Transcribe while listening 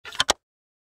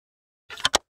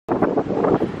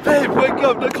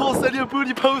woke up, Nicole sent you a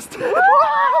booty post. 1,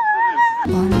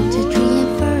 2, 3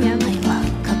 and 4. I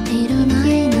woke up till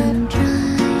 9 and dry.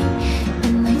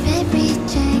 And my favorite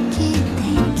jacket,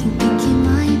 thinking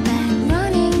my bag,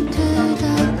 running to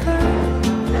the curb.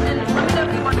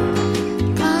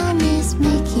 Promise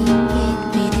making it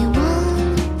within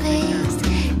one place,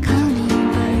 counting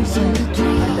birds in the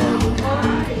tree.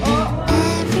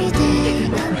 Every day.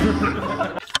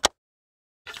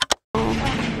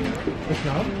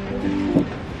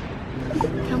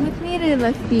 Come with me to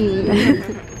Lefty.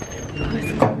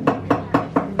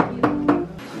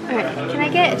 Alright, can I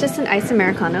get just an iced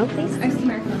Americano, please? Iced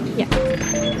Americano? Yeah.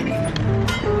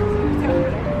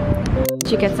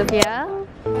 Did you get Sophia?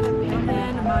 And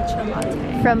then a matcha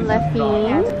latte. From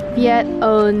Lefty,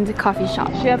 Viet-owned coffee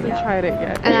shop. She hasn't tried it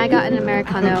yet. And I got an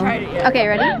Americano. I haven't tried it yet. Okay,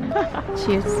 ready?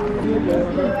 Cheers.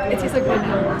 It tastes like good.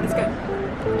 It's good.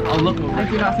 I'll look over. I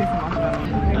do not taste the matcha.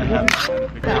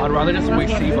 I'd rather just wait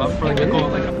Steve up for like a go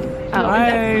like.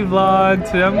 Hi vlog,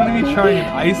 today I'm going to be trying an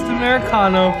iced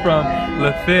Americano from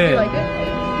Phin. You like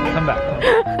it? Come back.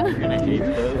 You're gonna hate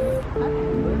this.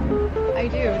 I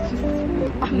do.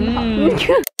 It's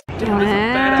just.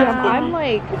 Damn, I'm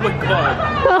like. Oh my god.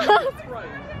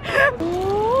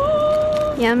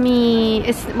 yummy.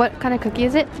 It's what kind of cookie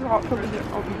is it?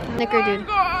 Snickerdoodle.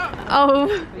 Oh.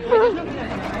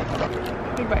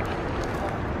 Big bite.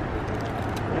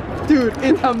 Dude,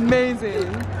 it's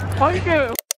amazing. Thank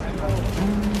you.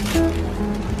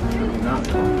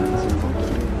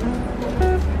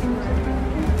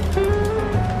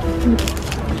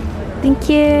 Thank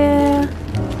you.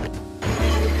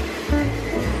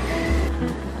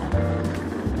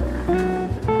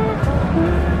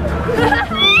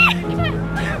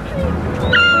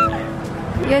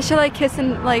 You guys should like kiss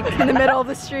in like in the middle of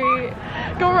the street.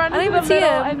 Go run in the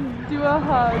middle and do a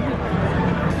hug.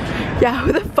 Yeah,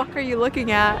 who the fuck are you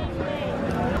looking at?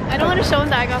 I don't want to show him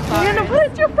that I got flowers. You're gonna put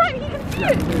it to your right, he can see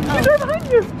it. He's right behind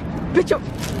you. Bitch, what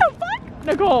the fuck?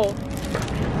 Nicole.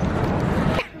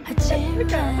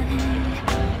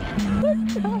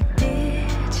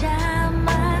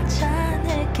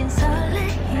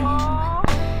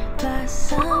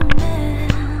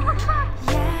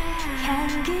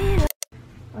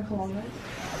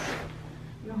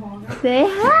 Say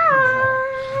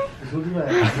hi!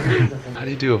 How do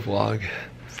you do a vlog?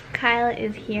 Kyla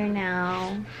is here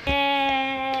now.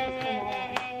 Yeah.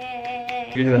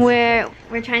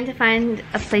 We're trying to find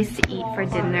a place to eat for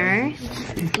dinner.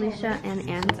 Lucia and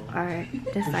Ant are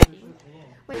deciding.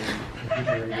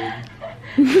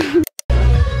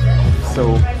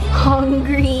 So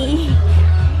Hungry.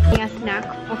 A snack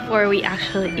before we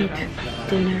actually eat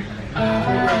dinner.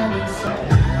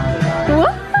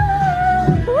 What?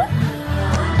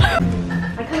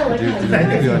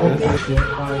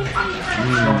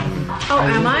 Oh,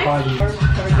 am I? I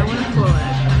want to pull it.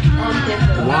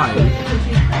 why?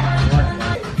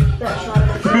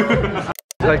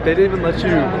 Like they didn't even let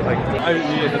you like I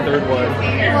ate the third one.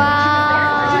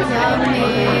 Wow, yummy.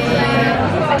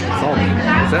 Salt.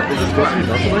 Is this supposed to be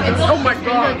melted like this? Oh my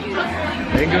god.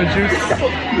 Mango juice.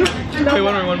 Okay,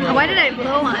 one more. Why did I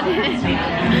blow on it?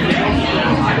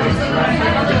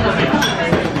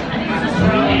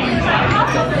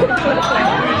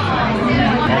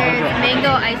 There's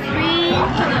mango ice cream,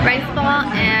 rice ball,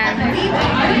 and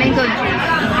mango juice.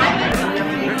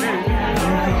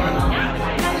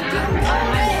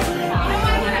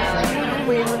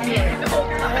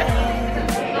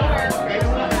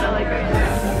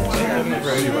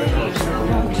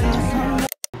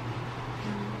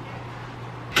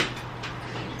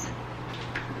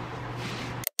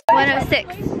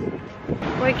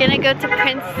 We're gonna go to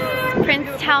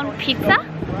Princetown Pizza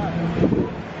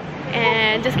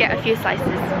and just get a few slices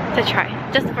to try,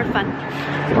 just for fun.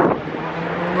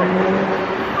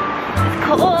 It's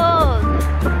cold!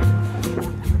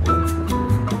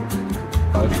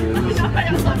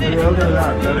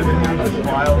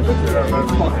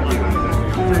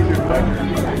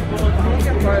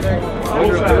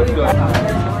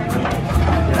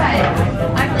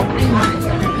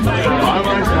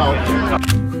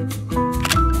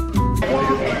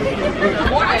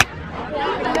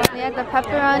 We have the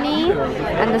pepperoni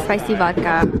and the spicy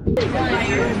vodka.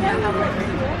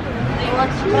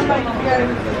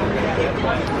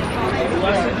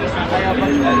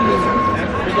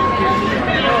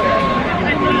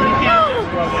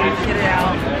 Get it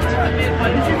out.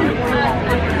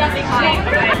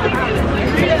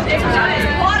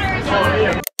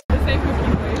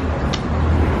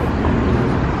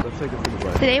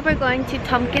 Today we're going to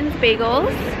Tompkins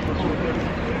Bagels,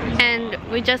 and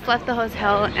we just left the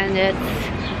hotel and it's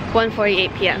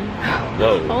 1:48 p.m.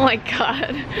 Whoa. Oh my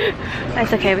god.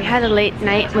 That's okay, we had a late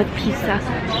night with pizza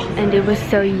and it was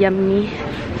so yummy.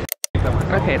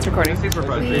 Okay, it's recording.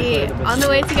 We on the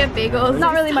way to get bagels.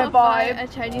 Not really my vibe. A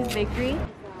Chinese bakery.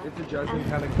 It's a jasmine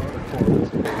panna cotta.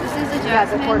 This is a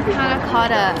jasmine panna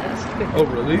cotta. Oh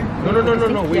really?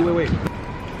 No. Wait.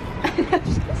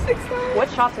 What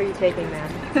shots are you taking,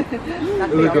 man? Is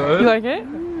it good? You like it?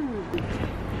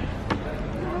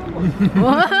 Not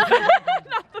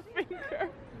the finger.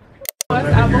 What's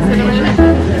apple cinnamon?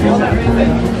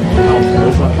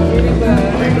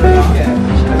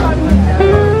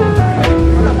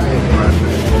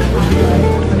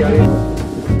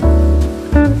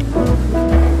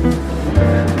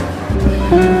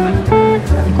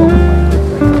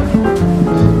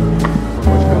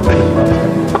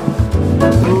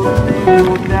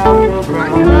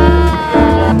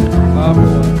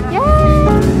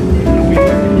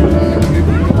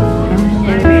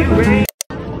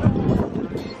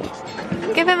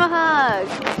 Give him a hug.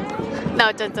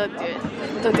 No, don't do it.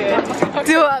 Don't do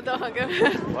it. Don't hug him.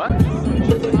 What?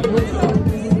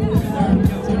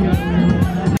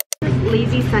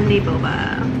 Lazy Sunday boba.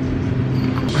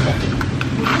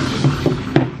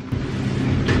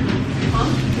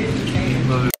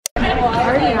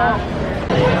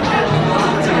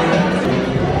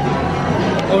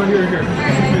 Oh, here.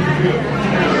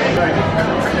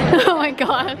 Oh my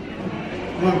god.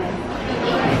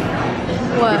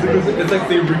 What? It's like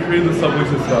they recreated the subway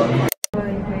system.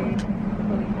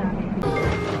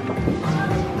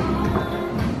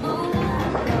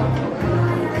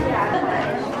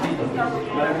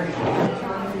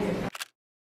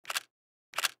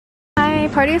 Hi,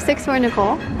 party of 6 for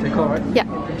Nicole. Nicole, right? Yeah.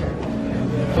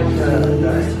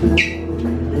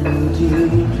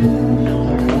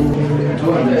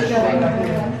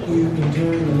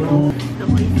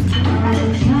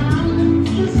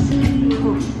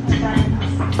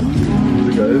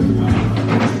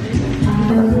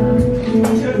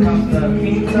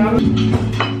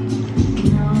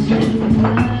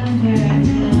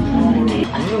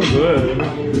 Good.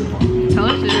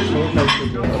 Told you.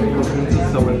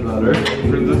 So much better.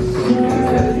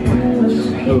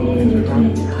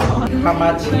 How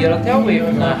much you tell with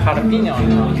jalapeno?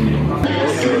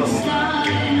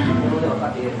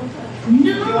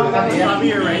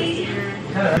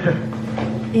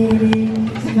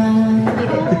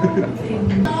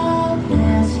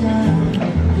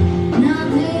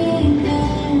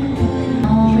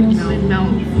 No.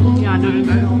 Yeah, no,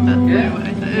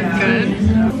 it's good.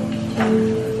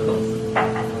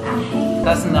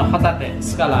 That's the hotate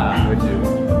scala.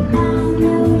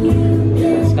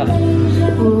 Scala.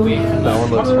 That one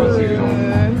looks fuzzy.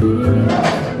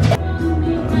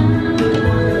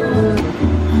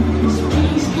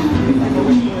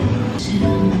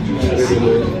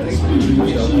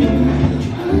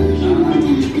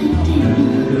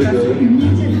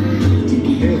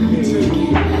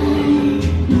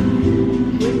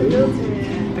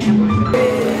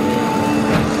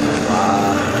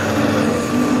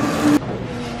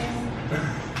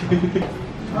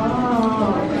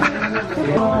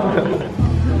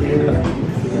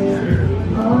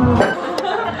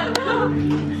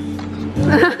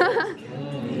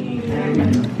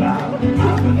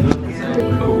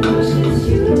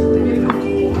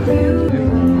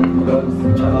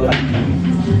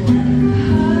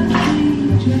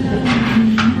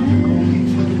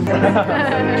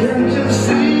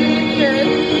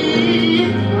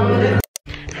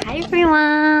 Hi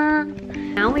everyone!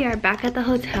 Now we are back at the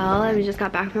hotel and we just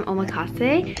got back from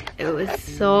Omakase. It was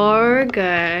so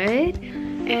good.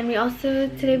 And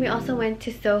today we also went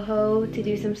to Soho to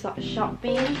do some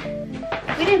shopping.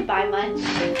 We didn't buy much.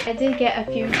 I did get a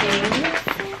few things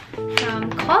from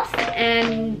COS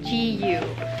and GU.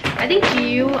 I think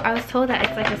GU, I was told that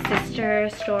it's like a sister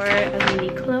store of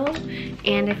Uniqlo.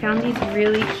 And I found these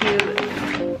really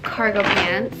cute cargo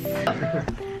pants.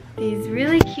 These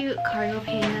really cute cargo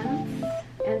pants.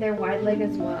 And they're wide leg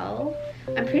as well.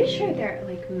 I'm pretty sure they're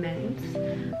like men's,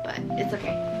 but it's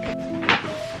okay.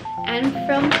 And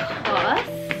from COS,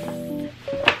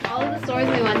 all of the stores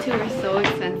we went to were so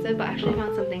expensive, but I actually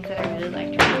found some things that I really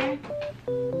liked right here.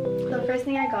 So the first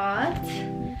thing I got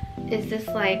is this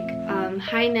like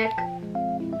high neck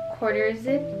quarter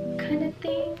zip kind of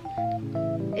thing.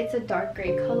 It's a dark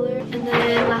gray color. And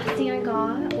then last thing I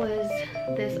got was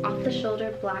this off the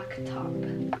shoulder black top.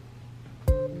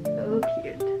 So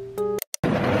cute.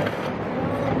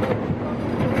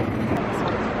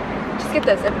 Just get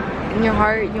this. If in your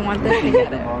heart you want this, you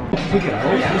get it.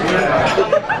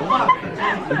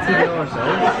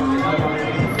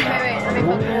 Wait, let me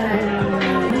focus.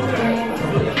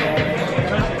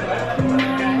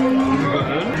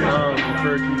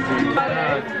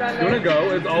 You wanna go?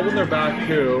 It's all in their back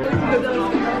too. I'm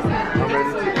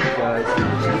ready to eat, guys.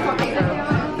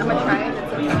 I'm gonna try it.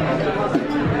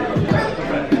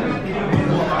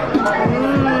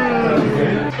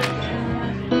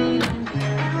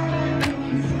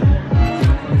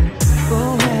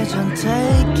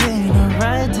 taking a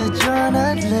ride to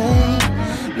Jonathan Lane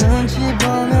눈치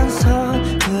보면서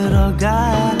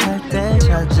들어가야 할 때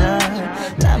찾아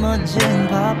나머진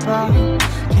바빠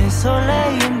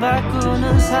개설레임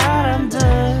바꾸는 사람들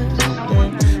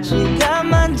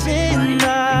시간만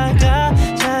지나가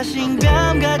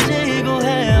자신감 가지고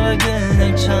해와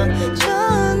그냥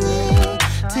천천히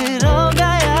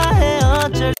들어가야 해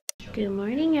어쩔. Good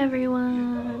morning,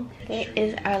 everyone. Today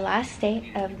is our last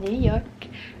day of New York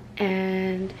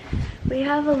and we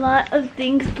have a lot of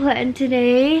things planned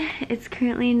today. It's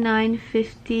currently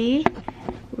 9:50.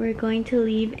 We're going to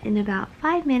leave in about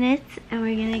 5 minutes and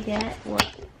we're gonna get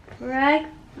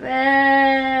breakfast.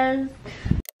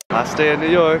 Last day in New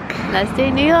York. Last day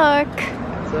in New York.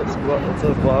 What's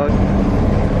up, vlog?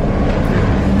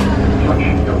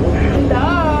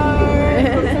 Hello!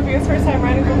 Sophia's first time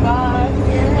riding the bus.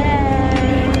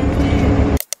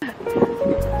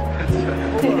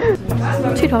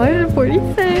 $2.40.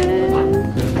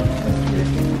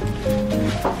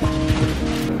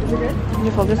 Is it good? Can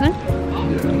you focus in?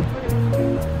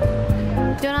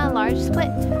 Do you want a large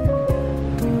split?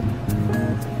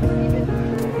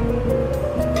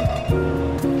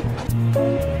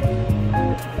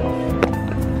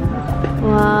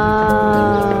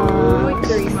 Wow.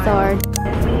 Start.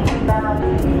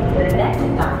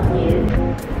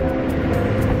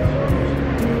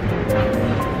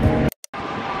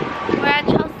 We're at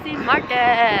Chelsea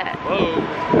Market. Whoa.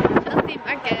 Chelsea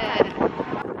Market.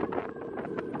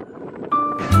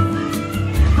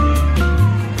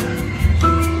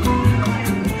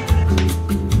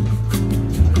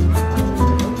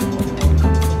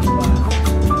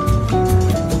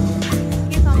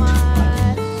 Thank you so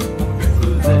much.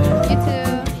 You too.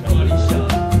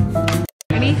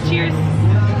 Ready? Cheers.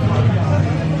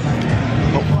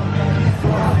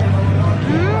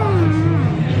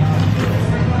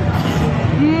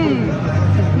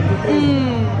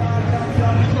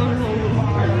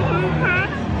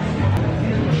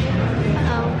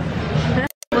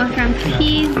 We're from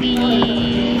Peasy.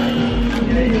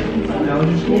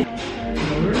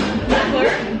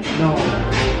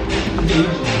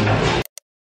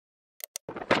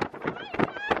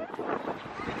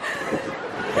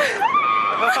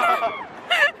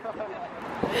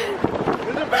 This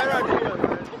is a bad idea,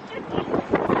 man.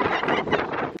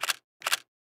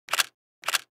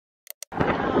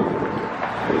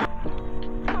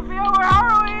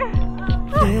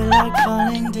 Feel like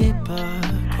falling deeper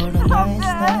Cold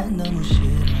nights 난 너무 싫어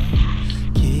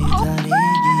기다리기에는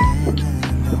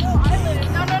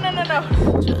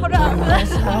너무 길어 정말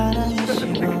사랑이 싫어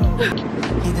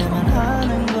기대만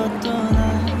하는 것도 난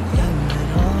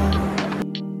힘들어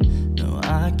No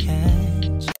I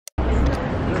can't.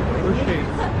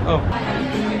 Oh.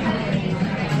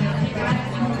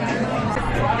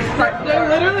 They're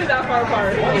literally that far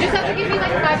apart. You just have to give me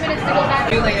like 5 minutes to go back.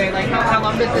 Do later, like how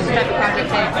long does this type of project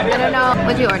take? I don't know.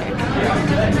 What'd you order?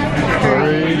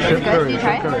 Curry. Is it good? Did you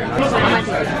try it? How much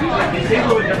is it?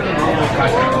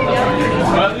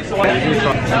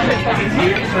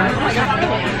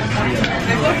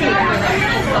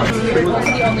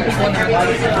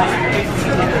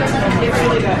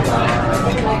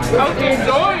 Okay,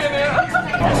 enjoying it.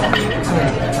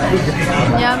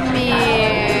 Yummy.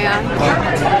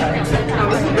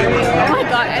 Oh my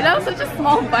god, and that was such a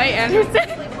small bite, Anderson.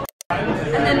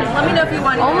 And then let me know if you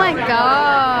want. Oh my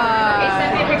god. Okay,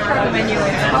 send me a picture of the menu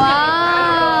later. Wow.